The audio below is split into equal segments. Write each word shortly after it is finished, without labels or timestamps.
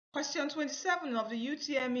Question 27 of the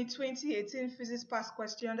UTME 2018 Physics Past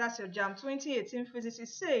Question, that's your Jamb 2018 Physics. It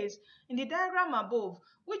says, in the diagram above,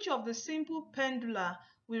 which of the simple pendula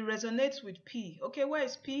will resonate with P? Okay, where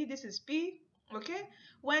is P? This is P. Okay,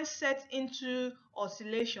 when set into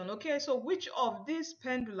oscillation. Okay, so which of these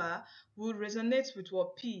pendula will resonate with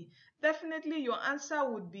what P? Definitely your answer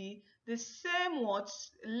would be the same what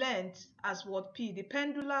length as what P. The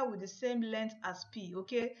pendula with the same length as P,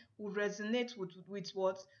 okay, will resonate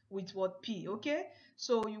with what P, okay?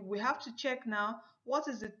 So we have to check now, what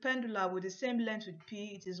is the pendula with the same length with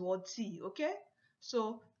P? It is what T, okay?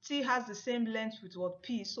 So T has the same length with what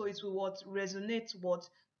P, so it will what resonate what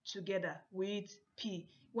together with P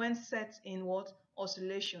when set in what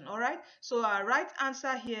oscillation. All right, so our right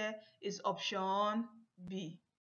answer here is option B.